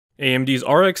AMD's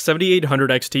RX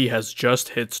 7800 XT has just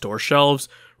hit store shelves,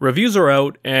 reviews are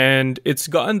out, and it's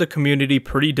gotten the community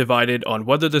pretty divided on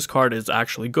whether this card is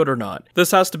actually good or not.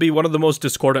 This has to be one of the most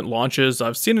discordant launches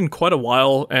I've seen in quite a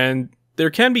while, and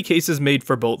there can be cases made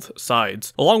for both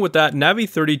sides. Along with that, Navi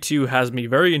 32 has me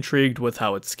very intrigued with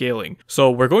how it's scaling.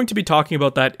 So we're going to be talking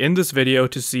about that in this video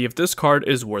to see if this card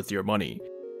is worth your money.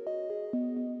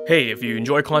 Hey, if you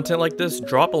enjoy content like this,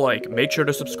 drop a like, make sure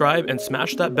to subscribe, and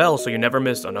smash that bell so you never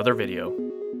miss another video.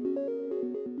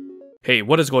 Hey,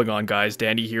 what is going on guys,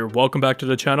 Danny here, welcome back to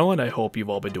the channel and I hope you've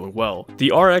all been doing well.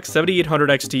 The RX 7800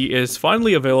 XT is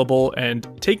finally available, and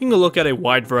taking a look at a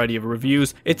wide variety of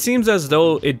reviews, it seems as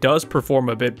though it does perform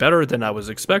a bit better than I was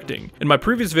expecting. In my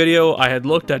previous video, I had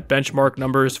looked at benchmark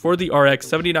numbers for the RX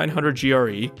 7900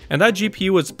 GRE, and that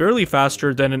GPU was barely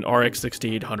faster than an RX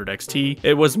 6800 XT.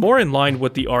 It was more in line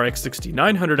with the RX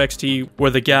 6900 XT,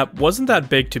 where the gap wasn't that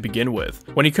big to begin with.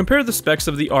 When you compare the specs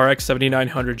of the RX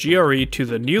 7900 GRE to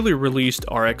the newly released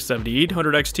RX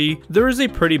 7800 XT, there is a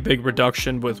pretty big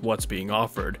reduction with what's being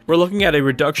offered. We're looking at a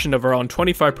reduction of around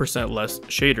 25% less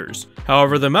shaders.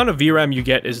 However, the amount of VRAM you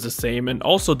get is the same, and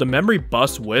also the memory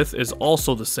bus width is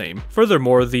also the same.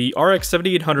 Furthermore, the RX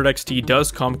 7800 XT does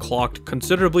come clocked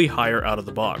considerably higher out of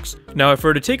the box. Now, if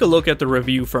we're to take a look at the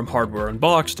review from Hardware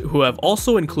Unboxed, who have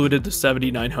also included the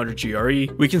 7900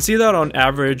 GRE, we can see that on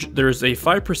average, there's a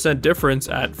 5% difference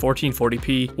at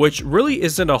 1440p, which really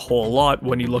isn't a whole lot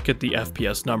when you look at the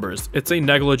FPS numbers. It's a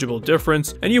negligible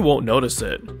difference and you won't notice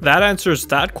it. That answers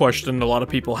that question a lot of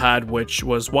people had, which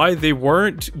was why they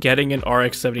weren't getting an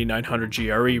RX 7900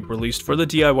 GRE released for the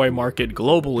DIY market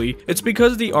globally. It's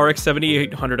because the RX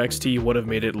 7800 XT would have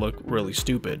made it look really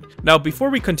stupid. Now, before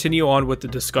we continue on with the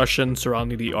discussion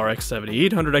surrounding the RX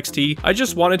 7800 XT, I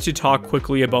just wanted to talk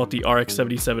quickly about the RX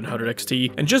 7700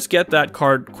 XT and just get that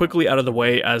card quickly out of the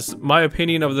way, as my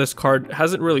opinion of this card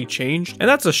hasn't really changed, and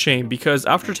that's a shame because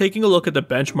after taking a look at the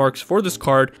benchmarks for this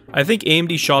card, I think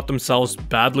AMD shot themselves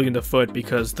badly in the foot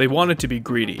because they wanted to be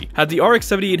greedy. Had the RX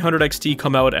 7800 XT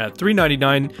come out at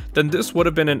 $399, then this would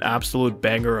have been an absolute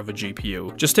banger of a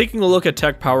GPU. Just taking a look at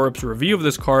Tech PowerUp's review of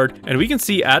this card, and we can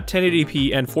see at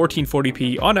 1080p and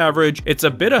 1440p on average, it's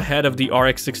a bit ahead of the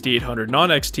RX 6800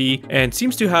 non-XT and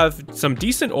seems to have some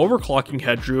decent overclocking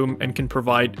headroom and can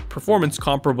provide performance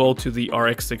comparable to the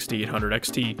RX 6800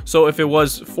 XT. So if it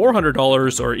was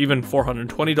 $400 or even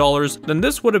 $420, then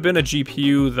this would have been a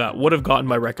GPU that would have gotten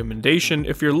my recommendation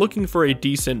if you're looking for a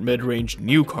decent mid-range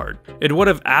new card. It would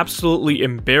have absolutely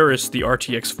embarrassed the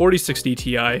RTX 4060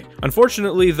 Ti.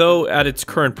 Unfortunately though, at its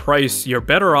current price, you're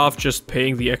better off just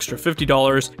paying the extra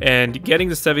 $50 and getting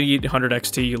the 7800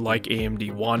 XT like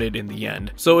AMD wanted in the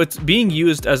end. So it's being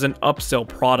used as an upsell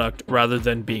product rather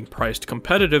than being priced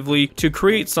competitively to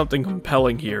create something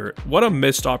compelling here. What a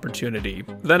missed opportunity.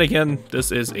 Then again,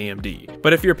 this is AMD.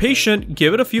 But if you're patient,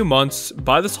 give it a few months.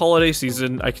 By this holiday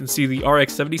season, I can see the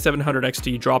RX 7700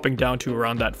 XT dropping down to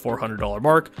around that $400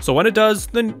 mark. So when it does,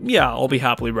 then yeah, I'll be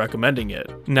happily recommending it.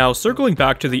 Now, circling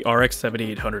back to the RX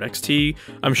 7800 XT,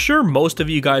 I'm sure most of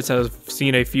you guys have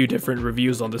seen a few different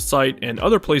reviews on the site and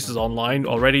other places online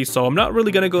already, so I'm not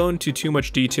really going to go into too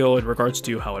much detail in regards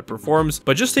to how it performs,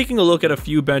 but just taking a look at a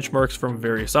few benchmarks from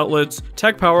various outlets.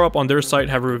 Tech PowerUp on their site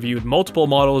have reviewed multiple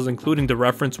models, including the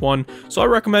reference one, so I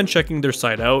recommend checking their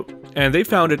site out, and they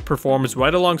found it performs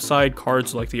right alongside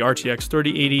cards like the RTX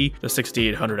 3080, the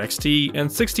 6800 XT,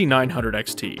 and 6900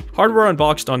 XT. Hardware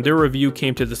Unboxed on their review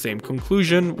came to the same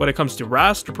conclusion. When it comes to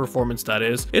raster performance, that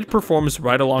is, it performs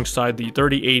right alongside the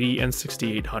 3080 and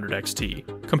 6800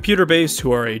 XT. Computer Base,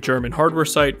 who are a German hardware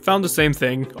site, found the same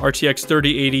thing, RTX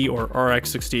 3080 or RX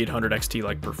 6800 XT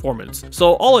like performance.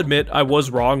 So I'll admit I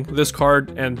was wrong. This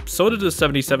card, and so did the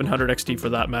 7700 XT for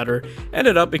that matter,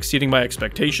 ended up exceeding my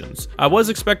expectations. I was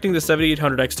expecting the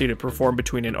 7800 XT to perform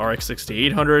between an RX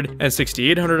 6800 and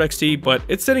 6800 XT, but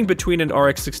it's sitting between an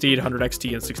RX 6800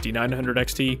 XT and 6900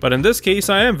 XT, but in this case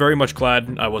I am very much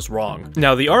glad I was wrong.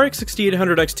 Now, the RX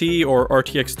 6800 XT or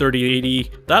RTX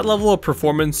 3080, that level of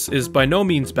performance is by no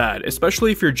means bad,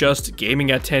 especially if you're just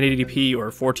gaming at 1080p or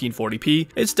 1440p,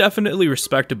 it's definitely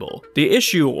respectable. The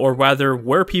issue, or rather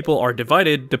where people are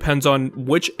divided, depends on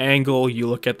which angle you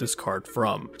look at this card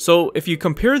from. So if you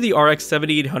compare the RX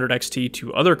 7800 XT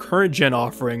to other current gen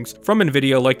offerings from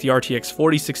Nvidia like the RTX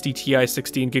 4060 Ti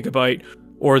 16GB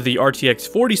or the RTX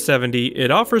 4070,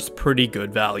 it offers pretty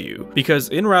good value, because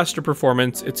in raster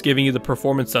performance, it's giving you the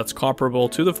performance that's comparable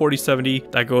to the 4070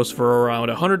 that goes for around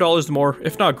 $100 more,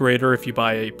 if not greater if you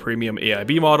buy a premium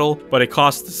AIB model, but it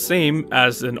costs the same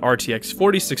as an RTX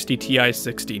 4060 Ti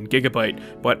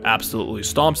 16GB, but absolutely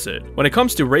stomps it. When it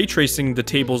comes to ray tracing, the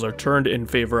tables are turned in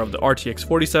favor of the RTX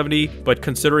 4070, but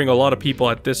considering a lot of people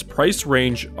at this price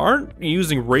range aren't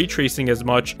using ray tracing as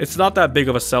much, it's not that big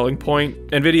of a selling point.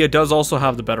 Nvidia does also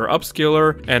have the better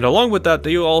upscaler, and along with that,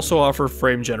 they also offer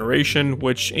frame generation,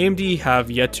 which AMD have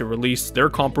yet to release their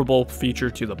comparable feature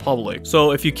to the public.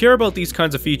 So if you care about these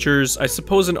kinds of features, I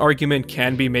suppose an argument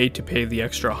can be made to pay the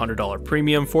extra $100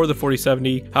 premium for the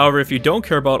 4070. However, if you don't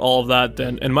care about all of that,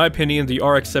 then in my opinion, the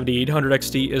RX 7800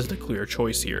 XT is the clear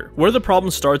choice here. Where the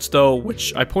problem starts though,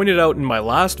 which I pointed out in my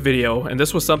last video, and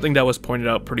this was something that was pointed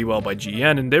out pretty well by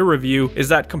GN in their review, is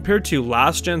that compared to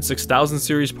last gen 6000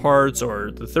 series parts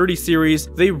or the 30 series,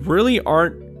 they really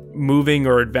aren't moving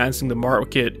or advancing the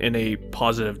market in a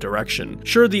positive direction.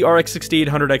 Sure, the RX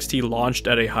 6800 XT launched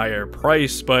at a higher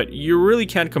price, but you really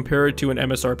can't compare it to an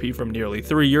MSRP from nearly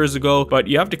 3 years ago, but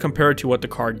you have to compare it to what the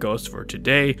card goes for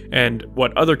today and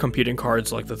what other competing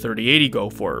cards like the 3080 go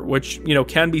for, which, you know,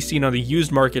 can be seen on the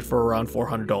used market for around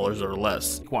 $400 or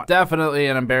less. Definitely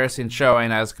an embarrassing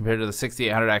showing as compared to the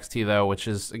 6800 XT though, which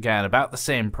is again about the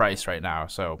same price right now.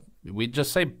 So we'd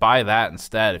just say buy that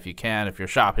instead if you can, if you're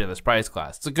shopping in this price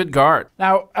class. It's a good card.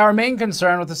 Now, our main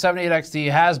concern with the 78XT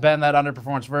has been that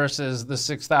underperformance versus the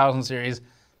 6000 series.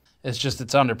 It's just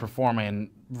it's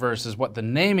underperforming versus what the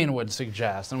naming would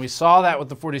suggest. And we saw that with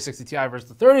the 4060 Ti versus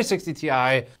the 3060 Ti.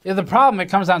 Yeah, the problem, it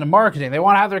comes down to marketing. They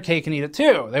want to have their cake and eat it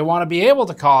too. They want to be able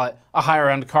to call it a higher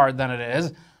end card than it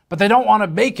is, but they don't want to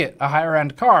make it a higher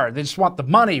end card. They just want the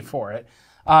money for it.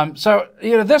 So,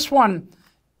 you know, this one,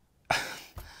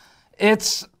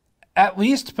 it's at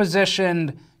least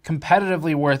positioned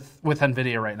competitively with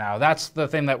NVIDIA right now. That's the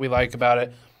thing that we like about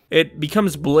it. It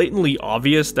becomes blatantly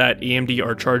obvious that AMD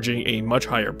are charging a much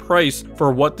higher price for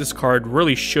what this card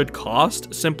really should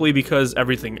cost, simply because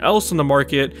everything else in the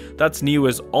market that's new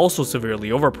is also severely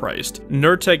overpriced.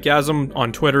 NerdTechgasm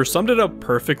on Twitter summed it up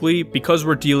perfectly. Because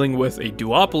we're dealing with a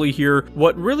duopoly here,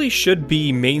 what really should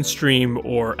be mainstream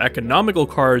or economical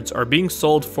cards are being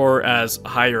sold for as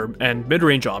higher and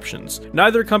mid-range options.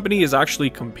 Neither company is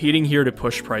actually competing here to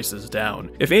push prices down.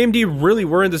 If AMD really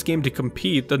were in this game to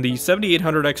compete, then the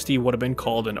 7800 XT would have been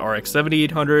called an RX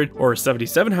 7800 or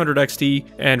 7700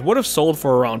 XT and would have sold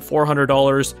for around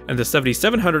 $400, and the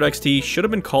 7700 XT should have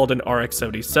been called an RX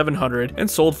 7700 and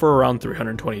sold for around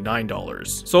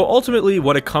 $329. So ultimately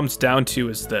what it comes down to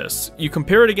is this: you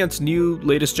compare it against new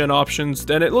latest gen options,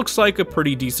 then it looks like a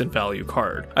pretty decent value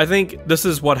card. I think this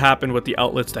is what happened with the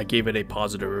outlets that gave it a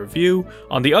positive review.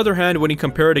 On the other hand, when you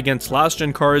compare it against last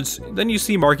gen cards, then you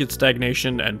see market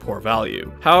stagnation and poor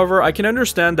value. However, I can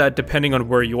understand that depending on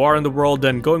where you are in the world,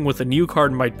 then going with a new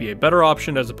card might be a better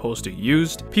option as opposed to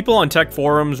used. People on tech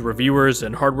forums, reviewers,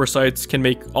 and hardware sites can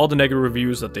make all the negative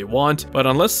reviews that they want, but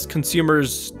unless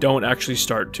consumers don't actually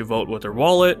start to vote with their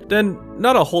wallet, then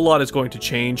not a whole lot is going to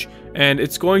change, and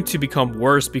it's going to become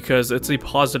worse because it's a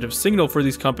positive signal for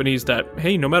these companies that,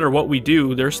 hey, no matter what we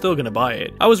do, they're still gonna buy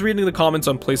it. I was reading the comments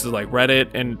on places like Reddit,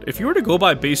 and if you were to go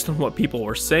by based on what people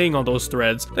were saying on those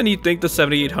threads, then you'd think the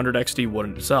 7800 XT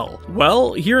wouldn't sell.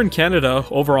 Well, here in Canada,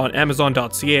 over on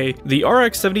Amazon.ca, the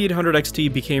RX 7800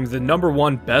 XT became the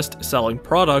 #1 best-selling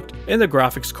product in the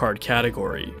graphics card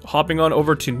category. Hopping on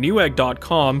over to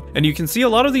Newegg.com, and you can see a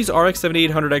lot of these RX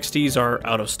 7800 XTs are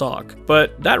out of stock.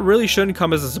 But that really shouldn't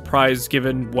come as a surprise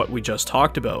given what we just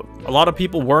talked about. A lot of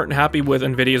people weren't happy with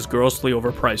Nvidia's grossly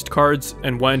overpriced cards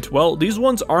and went, well, these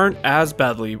ones aren't as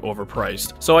badly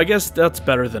overpriced, so I guess that's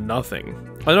better than nothing.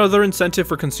 Another incentive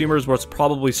for consumers was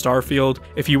probably Starfield.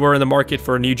 If you were in the market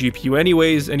for a new GPU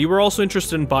anyways, and you were also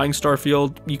interested in buying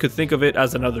Starfield, you could think of it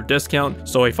as another discount,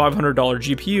 so a $500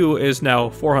 GPU is now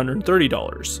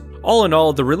 $430. All in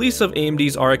all, the release of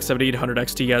AMD's RX 7800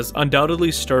 XT has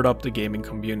undoubtedly stirred up the gaming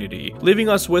community, leaving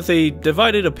us with a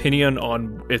divided opinion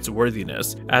on its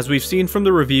worthiness. As we've seen from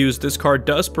the reviews, this card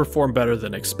does perform better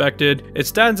than expected. It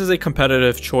stands as a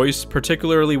competitive choice,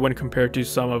 particularly when compared to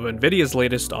some of Nvidia's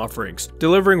latest offerings,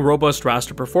 delivering robust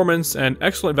raster performance and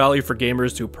excellent value for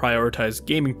gamers who prioritize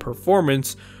gaming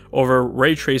performance over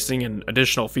ray tracing and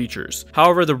additional features.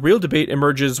 However, the real debate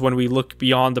emerges when we look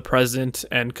beyond the present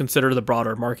and consider the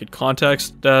broader market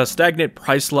context. The stagnant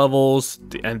price levels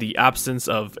and the absence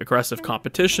of aggressive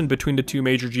competition between the two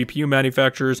major GPU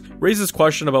manufacturers raises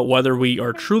question about whether we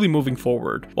are truly moving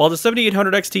forward. While the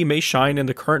 7800 XT may shine in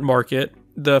the current market,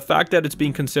 The fact that it's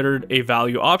being considered a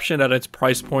value option at its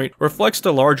price point reflects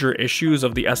the larger issues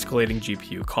of the escalating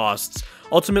GPU costs.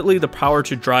 Ultimately, the power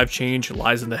to drive change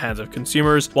lies in the hands of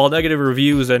consumers. While negative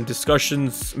reviews and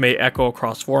discussions may echo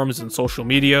across forums and social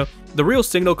media, the real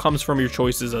signal comes from your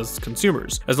choices as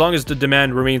consumers. As long as the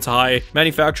demand remains high,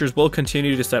 manufacturers will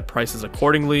continue to set prices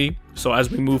accordingly. So as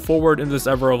we move forward in this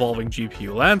ever-evolving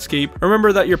GPU landscape,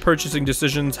 remember that your purchasing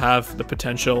decisions have the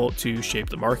potential to shape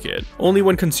the market. Only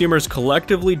when consumers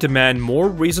collectively demand more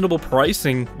reasonable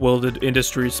pricing will the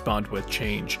industry respond with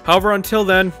change. However, until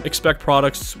then, expect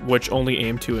products which only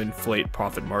aim to inflate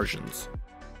profit margins.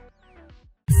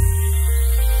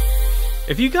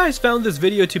 If you guys found this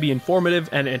video to be informative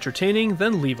and entertaining,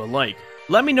 then leave a like.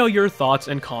 Let me know your thoughts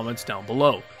and comments down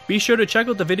below. Be sure to check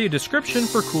out the video description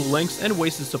for cool links and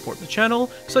ways to support the channel,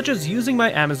 such as using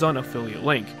my Amazon affiliate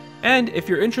link. And if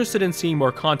you're interested in seeing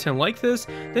more content like this,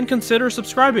 then consider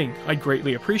subscribing. I'd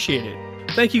greatly appreciate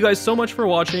it. Thank you guys so much for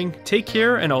watching, take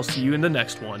care, and I'll see you in the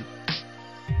next one.